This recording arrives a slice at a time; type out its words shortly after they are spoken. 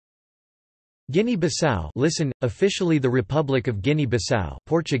Guinea-Bissau, listen, officially the Republic of Guinea-Bissau,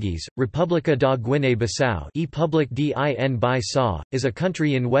 Portuguese, República da Guiné-Bissau, e Public din Bissau, is a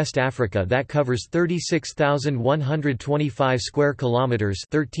country in West Africa that covers 36,125 square kilometers,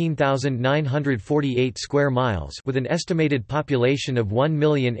 13,948 square miles, with an estimated population of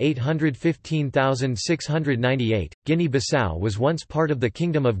 1,815,698. Guinea-Bissau was once part of the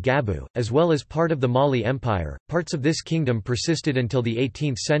Kingdom of Gabu, as well as part of the Mali Empire. Parts of this kingdom persisted until the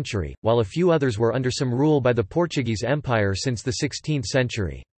 18th century, while a few others were under some rule by the Portuguese Empire since the 16th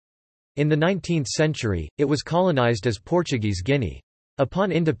century. In the 19th century, it was colonized as Portuguese Guinea.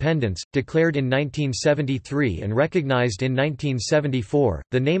 Upon independence, declared in 1973 and recognized in 1974,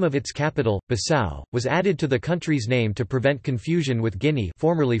 the name of its capital, Bissau, was added to the country's name to prevent confusion with Guinea,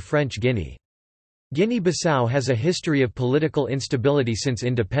 formerly French Guinea. Guinea-Bissau has a history of political instability since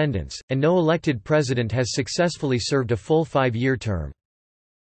independence, and no elected president has successfully served a full 5-year term.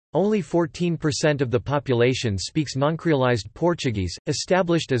 Only 14% of the population speaks non-creolized Portuguese,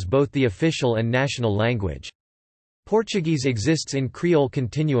 established as both the official and national language. Portuguese exists in Creole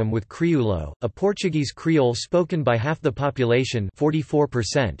continuum with Crioulo, a Portuguese Creole spoken by half the population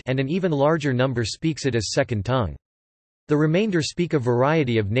 44%, and an even larger number speaks it as second tongue. The remainder speak a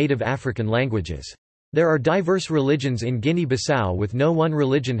variety of native African languages. There are diverse religions in Guinea-Bissau with no one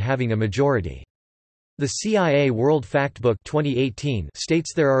religion having a majority. The CIA World Factbook 2018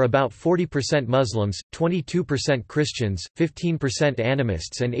 states there are about 40% Muslims, 22% Christians, 15%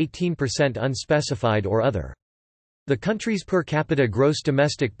 animists and 18% unspecified or other. The country's per capita gross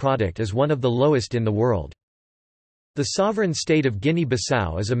domestic product is one of the lowest in the world. The sovereign state of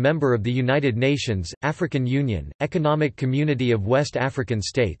Guinea-Bissau is a member of the United Nations, African Union, Economic Community of West African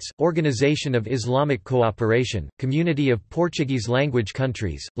States, Organization of Islamic Cooperation, Community of Portuguese-language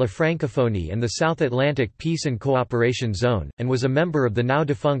countries, La Francophonie and the South Atlantic Peace and Cooperation Zone, and was a member of the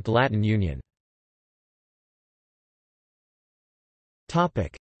now-defunct Latin Union.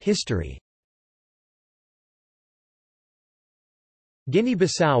 History.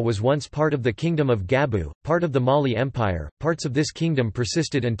 Guinea-Bissau was once part of the Kingdom of Gabu, part of the Mali Empire. Parts of this kingdom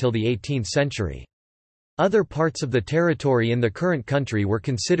persisted until the 18th century. Other parts of the territory in the current country were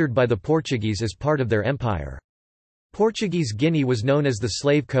considered by the Portuguese as part of their empire. Portuguese Guinea was known as the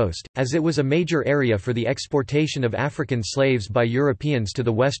Slave Coast, as it was a major area for the exportation of African slaves by Europeans to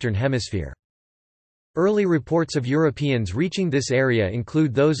the Western Hemisphere. Early reports of Europeans reaching this area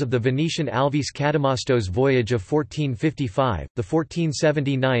include those of the Venetian Alvise Cadamastos voyage of 1455, the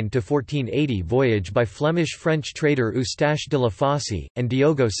 1479–1480 voyage by Flemish-French trader Eustache de la Fosse, and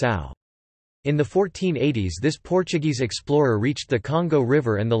Diogo Sau. In the 1480s this Portuguese explorer reached the Congo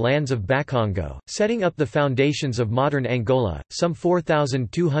River and the lands of Bakongo, setting up the foundations of modern Angola, some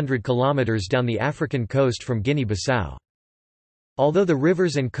 4,200 kilometers down the African coast from Guinea-Bissau. Although the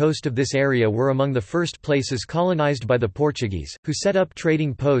rivers and coast of this area were among the first places colonized by the Portuguese, who set up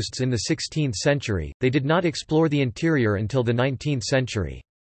trading posts in the 16th century, they did not explore the interior until the 19th century.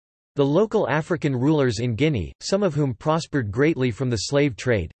 The local African rulers in Guinea, some of whom prospered greatly from the slave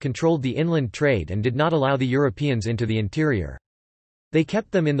trade, controlled the inland trade and did not allow the Europeans into the interior. They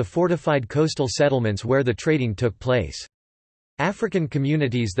kept them in the fortified coastal settlements where the trading took place. African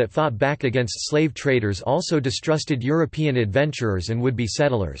communities that fought back against slave traders also distrusted European adventurers and would-be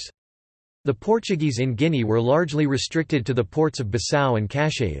settlers. The Portuguese in Guinea were largely restricted to the ports of Bissau and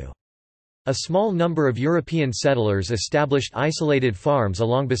Cacheu. A small number of European settlers established isolated farms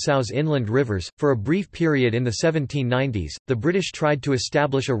along Bissau's inland rivers. For a brief period in the 1790s, the British tried to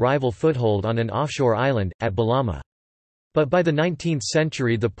establish a rival foothold on an offshore island, at Balama. But by the 19th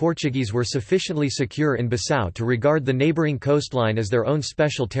century the Portuguese were sufficiently secure in Bissau to regard the neighbouring coastline as their own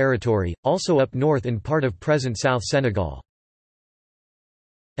special territory, also up north in part of present South Senegal.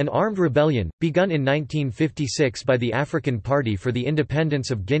 An armed rebellion, begun in 1956 by the African Party for the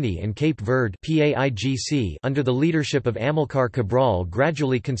Independence of Guinea and Cape Verde under the leadership of Amilcar Cabral,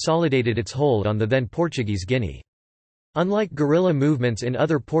 gradually consolidated its hold on the then Portuguese Guinea. Unlike guerrilla movements in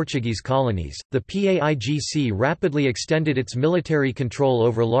other Portuguese colonies, the PAIGC rapidly extended its military control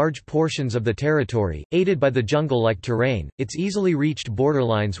over large portions of the territory, aided by the jungle-like terrain, its easily reached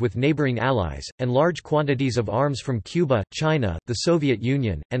borderlines with neighboring allies, and large quantities of arms from Cuba, China, the Soviet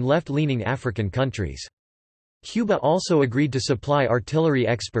Union, and left-leaning African countries. Cuba also agreed to supply artillery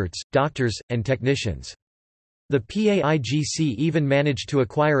experts, doctors, and technicians. The PAIGC even managed to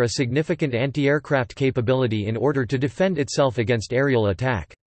acquire a significant anti-aircraft capability in order to defend itself against aerial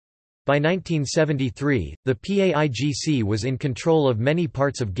attack. By 1973, the PAIGC was in control of many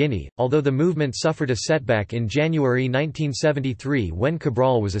parts of Guinea, although the movement suffered a setback in January 1973 when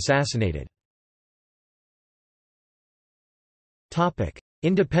Cabral was assassinated.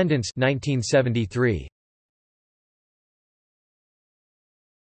 Independence 1973.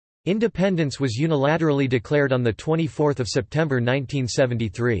 Independence was unilaterally declared on 24 September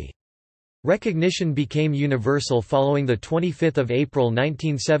 1973. Recognition became universal following the 25 April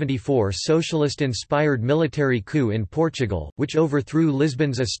 1974 socialist-inspired military coup in Portugal, which overthrew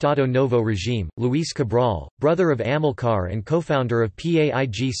Lisbon's Estado Novo regime. Luís Cabral, brother of Amilcar and co-founder of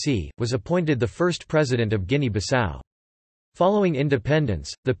PAIGC, was appointed the first president of Guinea-Bissau. Following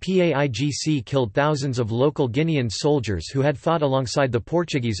independence, the PAIGC killed thousands of local Guinean soldiers who had fought alongside the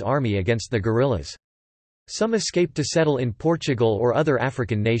Portuguese army against the guerrillas. Some escaped to settle in Portugal or other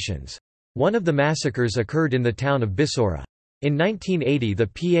African nations. One of the massacres occurred in the town of Bissoura. In 1980 the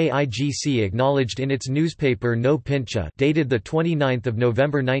PAIGC acknowledged in its newspaper No Pincha dated 29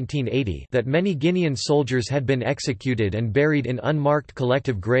 November 1980 that many Guinean soldiers had been executed and buried in unmarked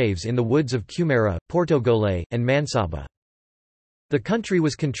collective graves in the woods of Cumara, Portogolé, and Mansaba. The country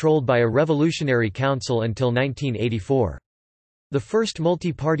was controlled by a revolutionary council until 1984. The first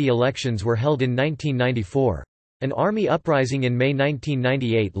multi-party elections were held in 1994. An army uprising in May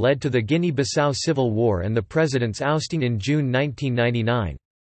 1998 led to the Guinea-Bissau Civil War and the president's ousting in June 1999.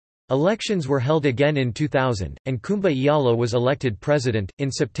 Elections were held again in 2000, and Kumba Iyala was elected president. In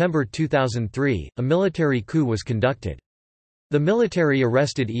September 2003, a military coup was conducted. The military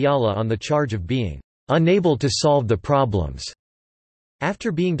arrested Iyala on the charge of being unable to solve the problems.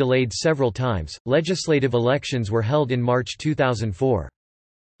 After being delayed several times, legislative elections were held in March 2004.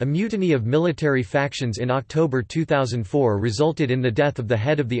 A mutiny of military factions in October 2004 resulted in the death of the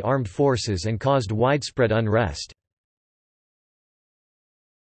head of the armed forces and caused widespread unrest.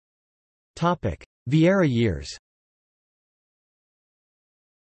 Vieira years.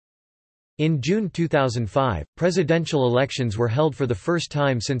 In June 2005, presidential elections were held for the first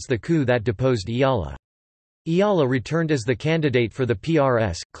time since the coup that deposed Iyala. Iyala returned as the candidate for the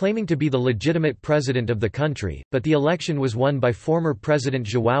PRS, claiming to be the legitimate president of the country, but the election was won by former President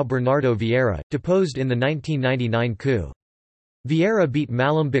João Bernardo Vieira, deposed in the 1999 coup. Vieira beat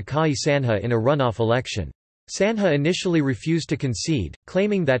Malam Bakai Sanha in a runoff election. Sanha initially refused to concede,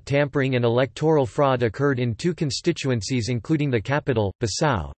 claiming that tampering and electoral fraud occurred in two constituencies including the capital,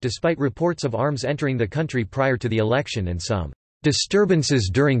 Bissau, despite reports of arms entering the country prior to the election and some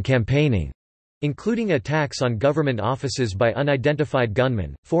disturbances during campaigning, including attacks on government offices by unidentified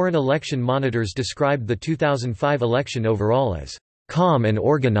gunmen. Foreign election monitors described the 2005 election overall as calm and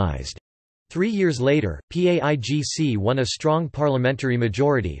organized. 3 years later, PAIGC won a strong parliamentary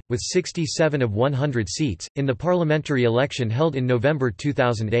majority, with 67 of 100 seats, in the parliamentary election held in November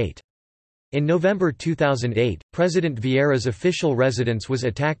 2008. In November 2008, President Vieira's official residence was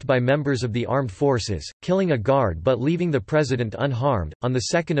attacked by members of the armed forces, killing a guard but leaving the president unharmed. On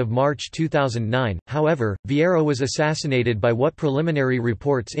 2 March 2009, however, Vieira was assassinated by what preliminary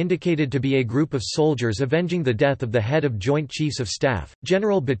reports indicated to be a group of soldiers avenging the death of the head of Joint Chiefs of Staff,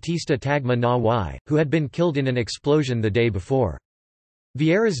 General Batista Tagma na Wai, who had been killed in an explosion the day before.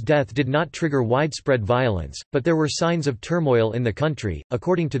 Vieira's death did not trigger widespread violence, but there were signs of turmoil in the country,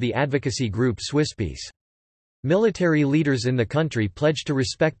 according to the advocacy group Swiss-Peace. Military leaders in the country pledged to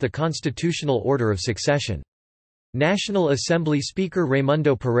respect the constitutional order of succession. National Assembly Speaker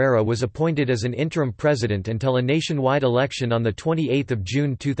Raimundo Pereira was appointed as an interim president until a nationwide election on 28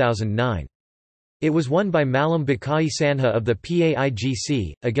 June 2009. It was won by Malam Bakai Sanha of the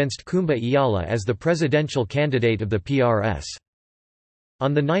PAIGC, against Kumba Iyala as the presidential candidate of the PRS.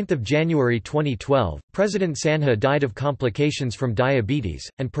 On 9 January 2012, President Sanha died of complications from diabetes,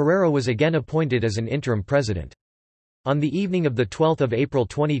 and Pereira was again appointed as an interim president. On the evening of 12 April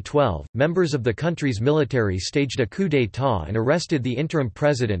 2012, members of the country's military staged a coup d'état and arrested the interim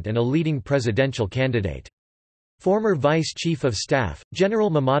president and a leading presidential candidate. Former Vice Chief of Staff, General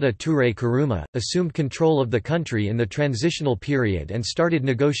Mamada Touré Karuma, assumed control of the country in the transitional period and started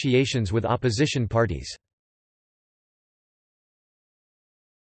negotiations with opposition parties.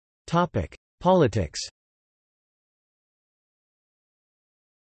 Politics.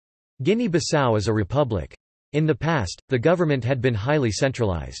 Guinea-Bissau is a republic. In the past, the government had been highly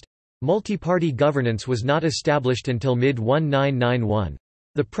centralized. Multi-party governance was not established until mid-1991.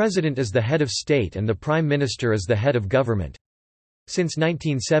 The president is the head of state and the prime minister is the head of government. Since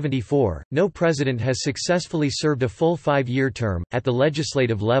 1974, no president has successfully served a full 5-year term. At the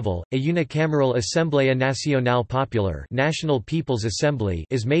legislative level, a unicameral Assemblea Nacional Popular National People's Assembly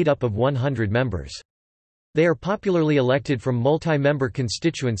is made up of 100 members. They are popularly elected from multi-member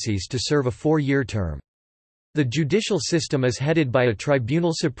constituencies to serve a 4-year term. The judicial system is headed by a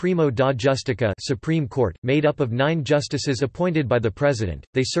Tribunal Supremo da Justiça Supreme Court, made up of 9 justices appointed by the President.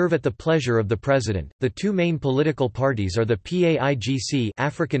 They serve at the pleasure of the President. The two main political parties are the PAIGC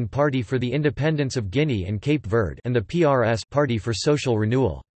African Party for the Independence of Guinea and Cape Verde and the PRS Party for Social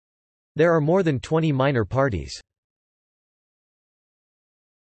Renewal. There are more than 20 minor parties.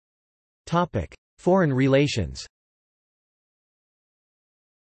 Foreign relations.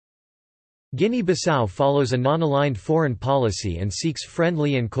 Guinea-Bissau follows a non-aligned foreign policy and seeks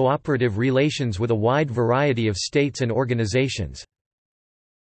friendly and cooperative relations with a wide variety of states and organizations.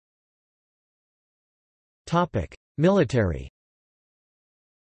 Military.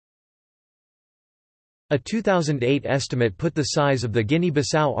 A 2008 estimate put the size of the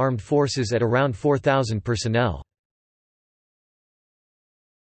Guinea-Bissau armed forces at around 4,000 personnel.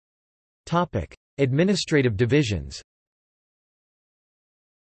 Administrative divisions.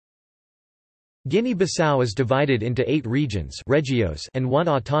 Guinea-Bissau is divided into 8 regions regios and 1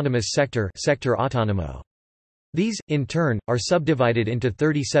 autonomous sector sector autónomo. These, in turn, are subdivided into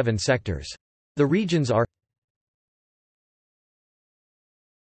 37 sectors. The regions are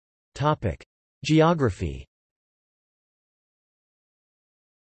Geography.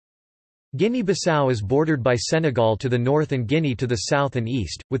 Guinea-Bissau is bordered by Senegal to the north and Guinea to the south and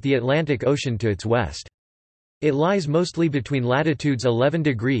east, with the Atlantic Ocean to its west. It lies mostly between latitudes 11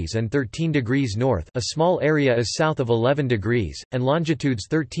 degrees and 13 degrees north, a small area is south of 11 degrees, and longitudes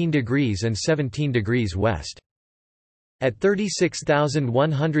 13 degrees and 17 degrees west. At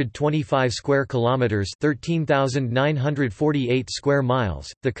 36,125 square kilometers, 13,948 square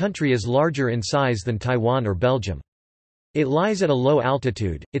miles, the country is larger in size than Taiwan or Belgium. It lies at a low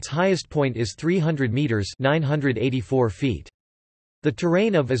altitude. Its highest point is 300 meters, 984 feet. The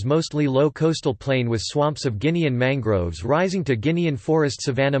terrain is mostly low coastal plain with swamps of Guinean mangroves rising to Guinean forest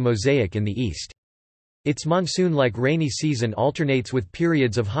savanna mosaic in the east. Its monsoon-like rainy season alternates with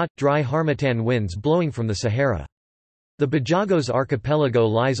periods of hot, dry harmattan winds blowing from the Sahara. The Bajagos archipelago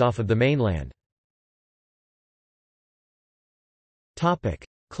lies off of the mainland.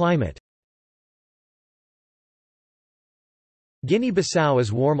 Climate. Guinea-Bissau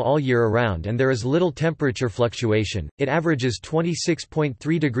is warm all year around and there is little temperature fluctuation. It averages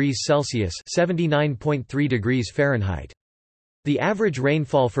 26.3 degrees Celsius (79.3 degrees Fahrenheit). The average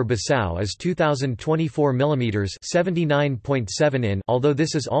rainfall for Bissau is 2024 mm (79.7 in), although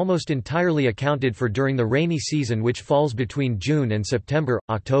this is almost entirely accounted for during the rainy season which falls between June and September,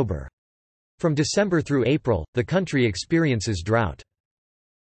 October. From December through April, the country experiences drought.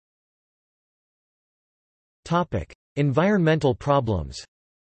 Environmental problems.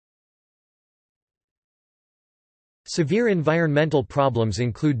 Severe environmental problems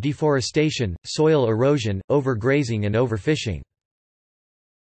include deforestation, soil erosion, overgrazing and overfishing.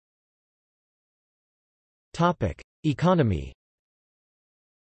 Economy.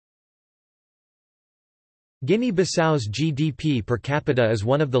 Guinea-Bissau's GDP per capita is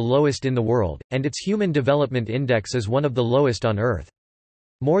one of the lowest in the world, and its Human Development Index is one of the lowest on Earth.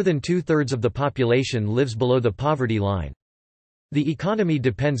 More than 2/3 of the population lives below the poverty line. The economy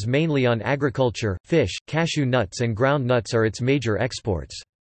depends mainly on agriculture, fish, cashew nuts and ground nuts are its major exports.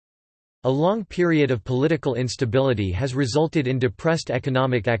 A long period of political instability has resulted in depressed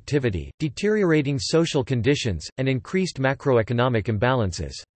economic activity, deteriorating social conditions, and increased macroeconomic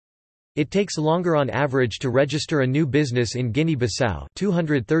imbalances. It takes longer on average to register a new business in Guinea-Bissau,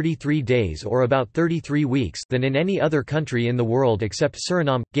 233 days or about 33 weeks, than in any other country in the world except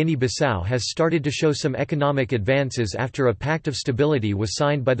Suriname. Guinea-Bissau has started to show some economic advances after a pact of stability was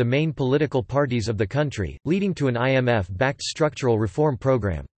signed by the main political parties of the country, leading to an IMF-backed structural reform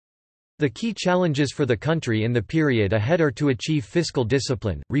program. The key challenges for the country in the period ahead are to achieve fiscal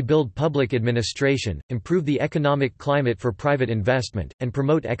discipline, rebuild public administration, improve the economic climate for private investment, and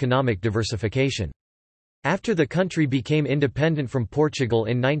promote economic diversification. After the country became independent from Portugal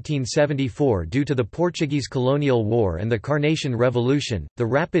in 1974 due to the Portuguese Colonial War and the Carnation Revolution, the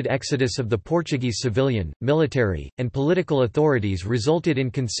rapid exodus of the Portuguese civilian, military, and political authorities resulted in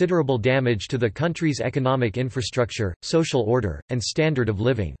considerable damage to the country's economic infrastructure, social order, and standard of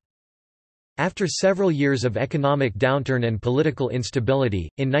living. After several years of economic downturn and political instability,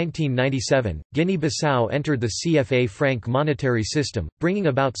 in 1997, Guinea-Bissau entered the CFA franc monetary system, bringing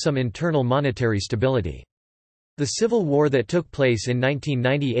about some internal monetary stability. The civil war that took place in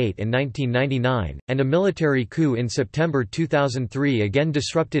 1998 and 1999, and a military coup in September 2003 again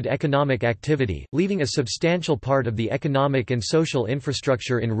disrupted economic activity, leaving a substantial part of the economic and social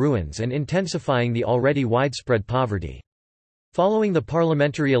infrastructure in ruins and intensifying the already widespread poverty. Following the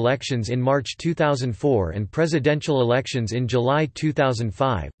parliamentary elections in March 2004 and presidential elections in July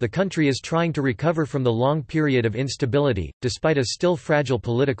 2005, the country is trying to recover from the long period of instability, despite a still fragile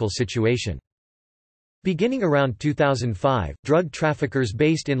political situation. Beginning around 2005, drug traffickers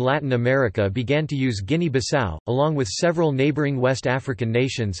based in Latin America began to use Guinea-Bissau, along with several neighboring West African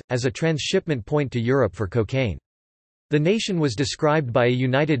nations, as a transshipment point to Europe for cocaine. The nation was described by a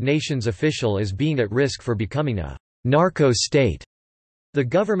United Nations official as being at risk for becoming a narco state. The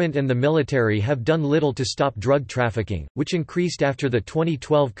government and the military have done little to stop drug trafficking, which increased after the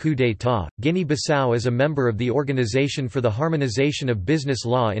 2012 coup d'état. Guinea-Bissau is a member of the Organization for the Harmonization of Business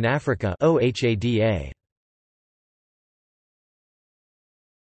Law in Africa (OHADA).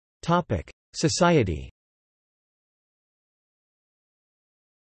 Topic: Society.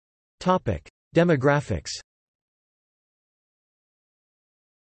 Topic: Demographics.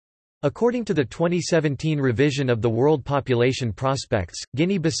 According to the 2017 revision of the World Population Prospects,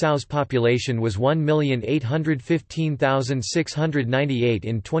 Guinea-Bissau's population was 1,815,698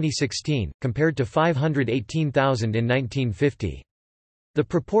 in 2016, compared to 518,000 in 1950. The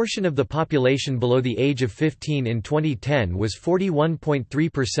proportion of the population below the age of 15 in 2010 was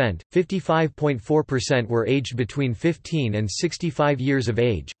 41.3%, 55.4% were aged between 15 and 65 years of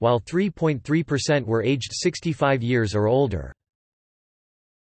age, while 3.3% were aged 65 years or older.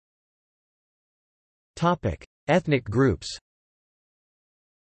 Ethnic groups.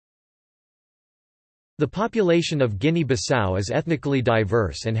 The population of Guinea-Bissau is ethnically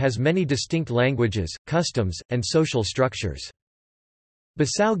diverse and has many distinct languages, customs, and social structures.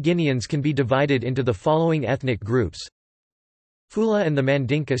 Bissau Guineans can be divided into the following ethnic groups: Fula and the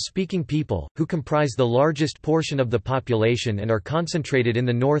Mandinka-speaking people, who comprise the largest portion of the population and are concentrated in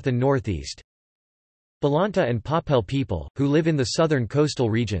the north and northeast; Balanta and Papel people, who live in the southern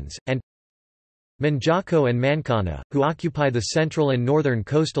coastal regions; and Manjako and Mancana, who occupy the central and northern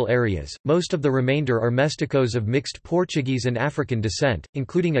coastal areas. Most of the remainder are mesticos of mixed Portuguese and African descent,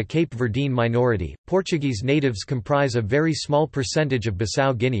 including a Cape Verdean minority. Portuguese natives comprise a very small percentage of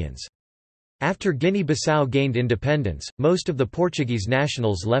Bissau Guineans. After Guinea-Bissau gained independence, most of the Portuguese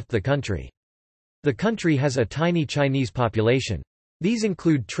nationals left the country. The country has a tiny Chinese population. These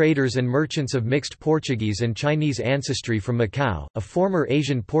include traders and merchants of mixed Portuguese and Chinese ancestry from Macau, a former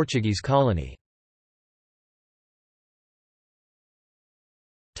Asian Portuguese colony.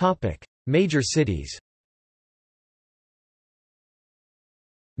 Major cities.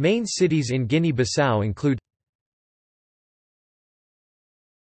 Main cities in Guinea-Bissau include.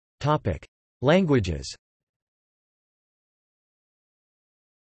 Languages.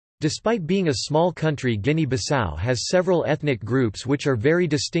 Despite being a small country, Guinea-Bissau has several ethnic groups which are very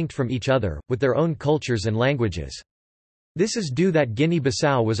distinct from each other, with their own cultures and languages. This is due that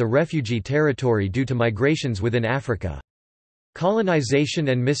Guinea-Bissau was a refugee territory due to migrations within Africa. Colonization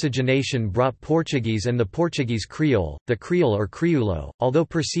and miscegenation brought Portuguese and the Portuguese Creole, the Creole or Crioulo, although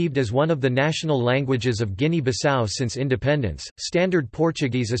perceived as one of the national languages of Guinea-Bissau since independence. Standard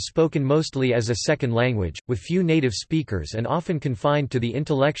Portuguese is spoken mostly as a second language, with few native speakers and often confined to the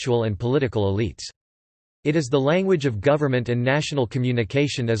intellectual and political elites. It is the language of government and national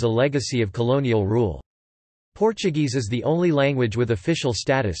communication as a legacy of colonial rule. Portuguese is the only language with official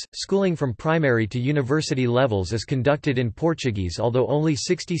status. Schooling from primary to university levels is conducted in Portuguese, although only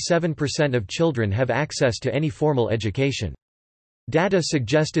 67% of children have access to any formal education. Data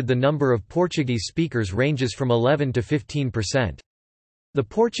suggested the number of Portuguese speakers ranges from 11 to 15%. The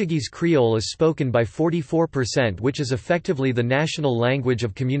Portuguese Creole is spoken by 44%, which is effectively the national language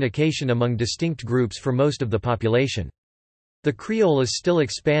of communication among distinct groups for most of the population. The Creole is still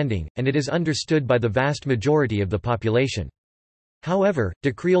expanding, and it is understood by the vast majority of the population. However,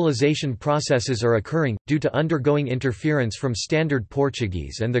 decreolization processes are occurring, due to undergoing interference from Standard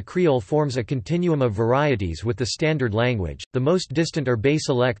Portuguese, and the Creole forms a continuum of varieties with the Standard language. The most distant are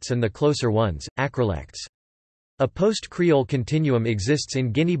basilects and the closer ones, acrolects. A post-Creole continuum exists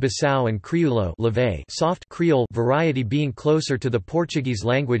in Guinea-Bissau and Crioulo soft Creole variety being closer to the Portuguese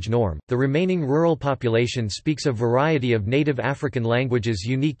language norm. The remaining rural population speaks a variety of native African languages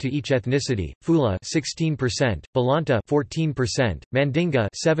unique to each ethnicity: Fula 16%, Balanta 14%, Mandinga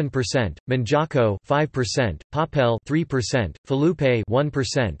 7%, Manjako 5%, Papel 3%, Falupe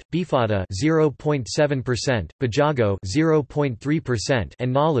 1%, Bifada 0.7%, Bajago 0.3%,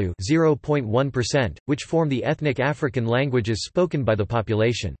 and Nalu 0.1%, which form the ethnic African languages spoken by the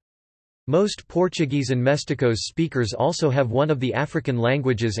population. Most Portuguese and Mesticos speakers also have one of the African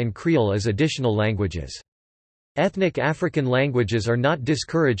languages and Creole as additional languages. Ethnic African languages are not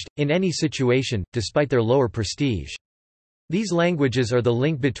discouraged, in any situation, despite their lower prestige. These languages are the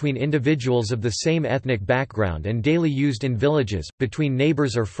link between individuals of the same ethnic background and daily used in villages, between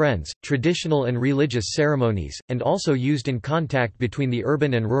neighbors or friends, traditional and religious ceremonies, and also used in contact between the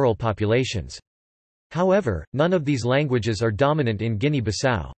urban and rural populations. However, none of these languages are dominant in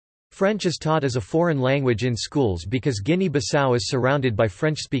Guinea-Bissau. French is taught as a foreign language in schools because Guinea-Bissau is surrounded by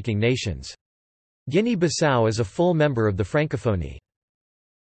French-speaking nations. Guinea-Bissau is a full member of the Francophonie.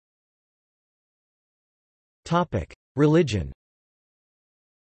 Religion.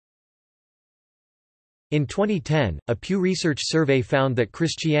 In 2010, a Pew Research survey found that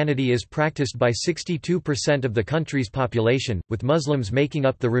Christianity is practiced by 62% of the country's population, with Muslims making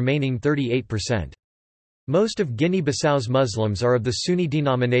up the remaining 38%. Most of Guinea-Bissau's Muslims are of the Sunni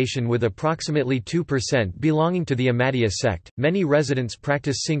denomination, with approximately 2% belonging to the Ahmadiyya sect. Many residents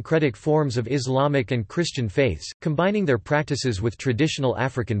practice syncretic forms of Islamic and Christian faiths, combining their practices with traditional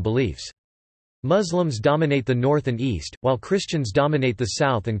African beliefs. Muslims dominate the north and east, while Christians dominate the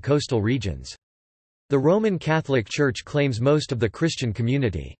south and coastal regions. The Roman Catholic Church claims most of the Christian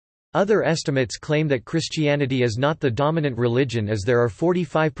community. Other estimates claim that Christianity is not the dominant religion, as there are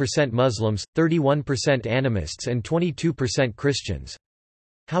 45% Muslims, 31% animists and 22% Christians.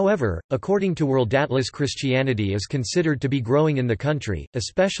 However, according to World Atlas, Christianity is considered to be growing in the country,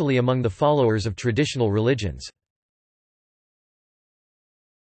 especially among the followers of traditional religions.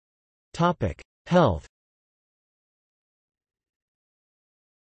 Health.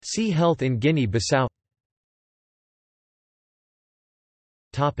 See Health in Guinea-Bissau.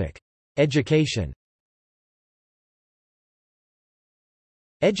 Education.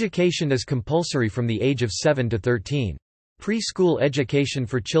 Education is compulsory from the age of 7 to 13. Preschool education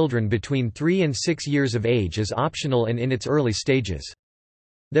for children between 3 and 6 years of age is optional and in its early stages.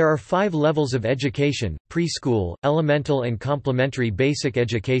 There are 5 levels of education: preschool, elemental and complementary basic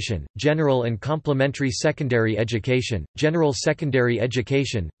education, general and complementary secondary education, general secondary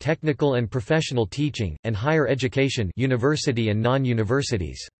education, technical and professional teaching, and higher education, university and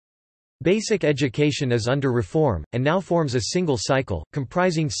non-universities. Basic education is under reform, and now forms a single cycle,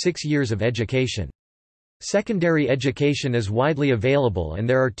 comprising 6 years of education. Secondary education is widely available, and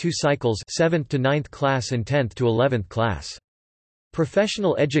there are 2 cycles: 7th to 9th class and 10th to 11th class.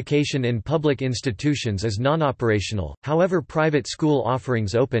 Professional education in public institutions is non-operational, however private school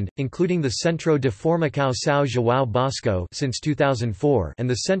offerings opened, including the Centro de Formação São João Bosco since 2004 and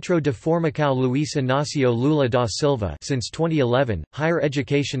the Centro de Formação Luís Inácio Lula da Silva since 2011. Higher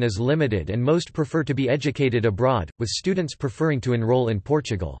education is limited and most prefer to be educated abroad, with students preferring to enroll in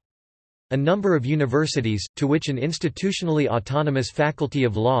Portugal. A number of universities, to which an institutionally autonomous faculty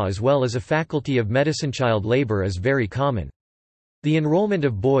of law as well as a faculty of medicine. Child labor is very common. The enrollment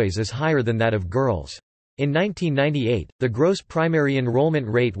of boys is higher than that of girls. In 1998, the gross primary enrollment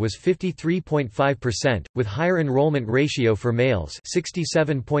rate was 53.5%, with higher enrollment ratio for males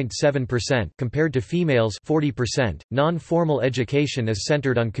 67.7% compared to females 40%. Non-formal education is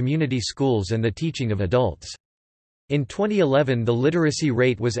centered on community schools and the teaching of adults. In 2011, the literacy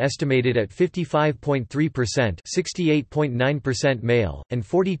rate was estimated at 55.3%, 68.9% male, and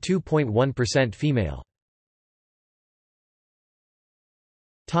 42.1% female.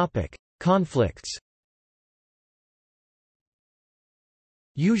 Conflicts.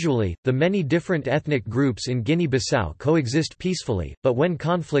 Usually, the many different ethnic groups in Guinea-Bissau coexist peacefully, but when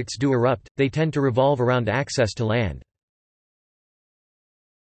conflicts do erupt, they tend to revolve around access to land.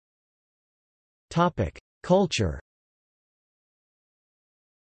 Culture.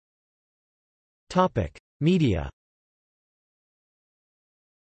 Media.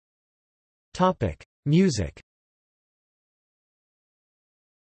 Music.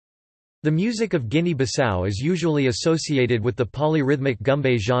 The music of Guinea-Bissau is usually associated with the polyrhythmic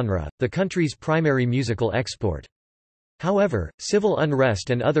gumbe genre, the country's primary musical export. However, civil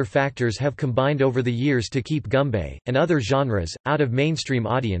unrest and other factors have combined over the years to keep gumbe, and other genres, out of mainstream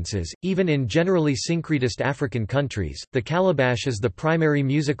audiences. Even in generally syncretist African countries, the calabash is the primary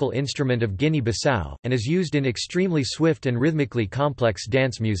musical instrument of Guinea-Bissau, and is used in extremely swift and rhythmically complex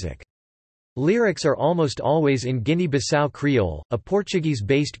dance music. Lyrics are almost always in Guinea-Bissau Creole, a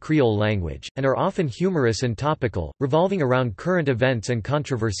Portuguese-based Creole language, and are often humorous and topical, revolving around current events and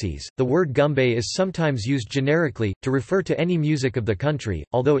controversies. The word gumbe is sometimes used generically, to refer to any music of the country,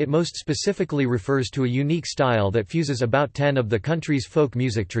 although it most specifically refers to a unique style that fuses about 10 of the country's folk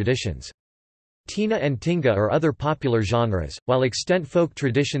music traditions. Tina and Tinga are other popular genres, while extant folk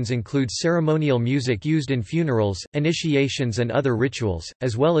traditions include ceremonial music used in funerals, initiations and other rituals,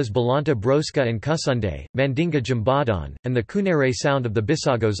 as well as Balanta Broska and Kusunde, Mandinga Jambadon, and the Kunere sound of the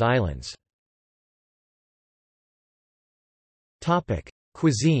Bisagos Islands.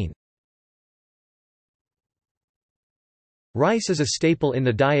 Cuisine. Rice is a staple in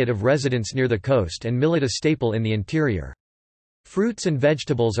the diet of residents near the coast and millet a staple in the interior. Fruits and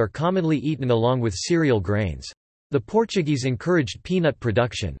vegetables are commonly eaten along with cereal grains. The Portuguese encouraged peanut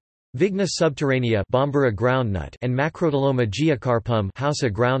production. Vigna subterranea Bambara groundnut and Macrotyloma geocarpum Hausa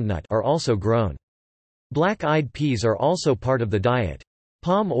groundnut are also grown. Black-eyed peas are also part of the diet.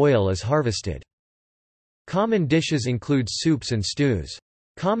 Palm oil is harvested. Common dishes include soups and stews.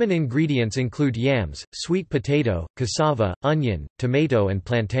 Common ingredients include yams, sweet potato, cassava, onion, tomato and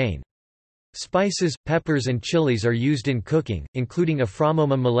plantain. Spices, peppers and chilies are used in cooking, including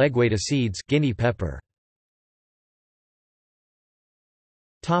Ephraimoma melegueta seeds Guinea pepper.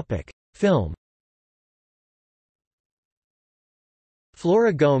 Film.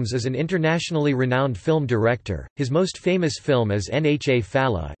 Flora Gomes is an internationally renowned film director. His most famous film is Nha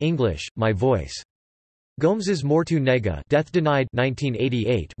Fala English, My Voice. Gomes's Mortu Nega Death Denied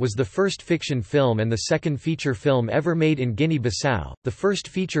 1988 was the first fiction film and the second feature film ever made in Guinea-Bissau. The first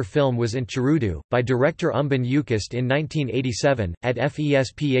feature film was Intrudu, by director Umban Eucast in 1987. At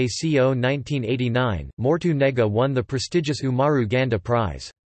FESPACO 1989, Mortu Nega won the prestigious Umaru Ganda Prize.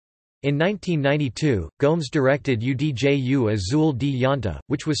 In 1992, Gomes directed Udju Azul de Yanta,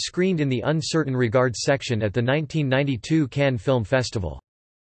 which was screened in the Uncertain Regards section at the 1992 Cannes Film Festival.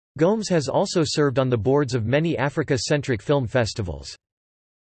 Gomes has also served on the boards of many Africa-centric film festivals.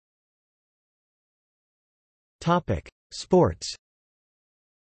 Sports.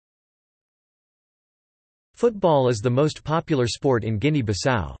 Football is the most popular sport in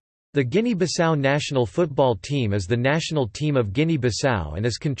Guinea-Bissau. The Guinea-Bissau national football team is the national team of Guinea-Bissau and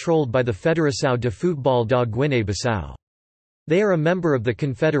is controlled by the Fédération de Football de Guinée-Bissau. They are a member of the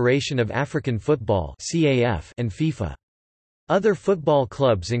Confederation of African Football and FIFA. Other football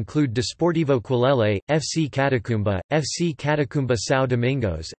clubs include Desportivo Quilele, FC Catacumba, FC Catacumba São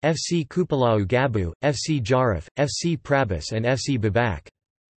Domingos, FC Cupulau Gabu, FC Jarif, FC Prabas and FC Babac.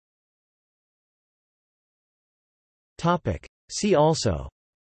 See also: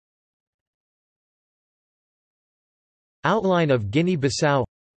 Outline of Guinea-Bissau,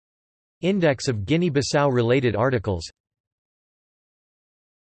 Index of Guinea-Bissau related articles.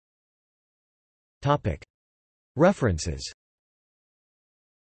 References.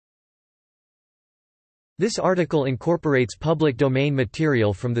 This article incorporates public domain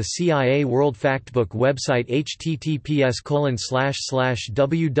material from the CIA World Factbook website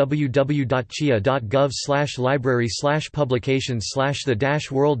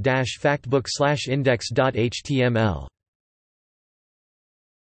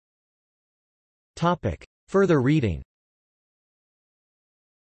Further reading.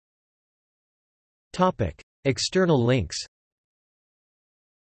 External links.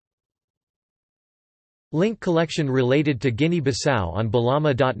 Link collection related to Guinea-Bissau on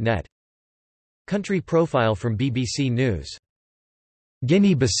balama.net. Country profile from BBC News.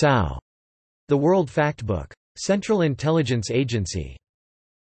 Guinea-Bissau. The World Factbook. Central Intelligence Agency.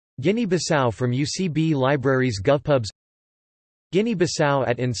 Guinea-Bissau from UCB Libraries GovPubs. Guinea-Bissau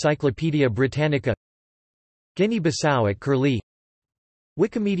at Encyclopaedia Britannica. Guinea-Bissau at Curlie.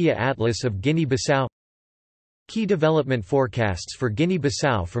 Wikimedia Atlas of Guinea-Bissau. Key development forecasts for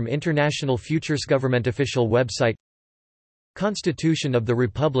Guinea-Bissau from International Futures Government official website. Constitution of the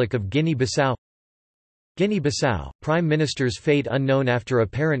Republic of Guinea-Bissau. Guinea-Bissau, Prime Minister's fate unknown after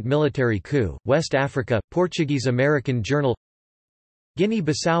apparent military coup. West Africa, Portuguese-American Journal.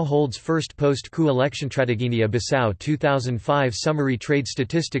 Guinea-Bissau holds first post-coup election. Guinea-Bissau 2005 Summary Trade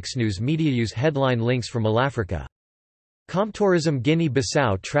Statistics. News media use headline links from Alafrica. Comtourism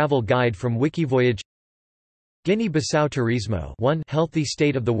Guinea-Bissau travel guide from Wikivoyage. Guinea-Bissau Turismo 1 Healthy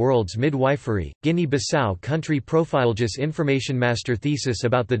State of the World's Midwifery, Guinea-Bissau Country Profile. Information Master thesis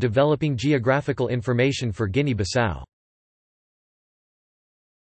about the developing geographical information for Guinea-Bissau.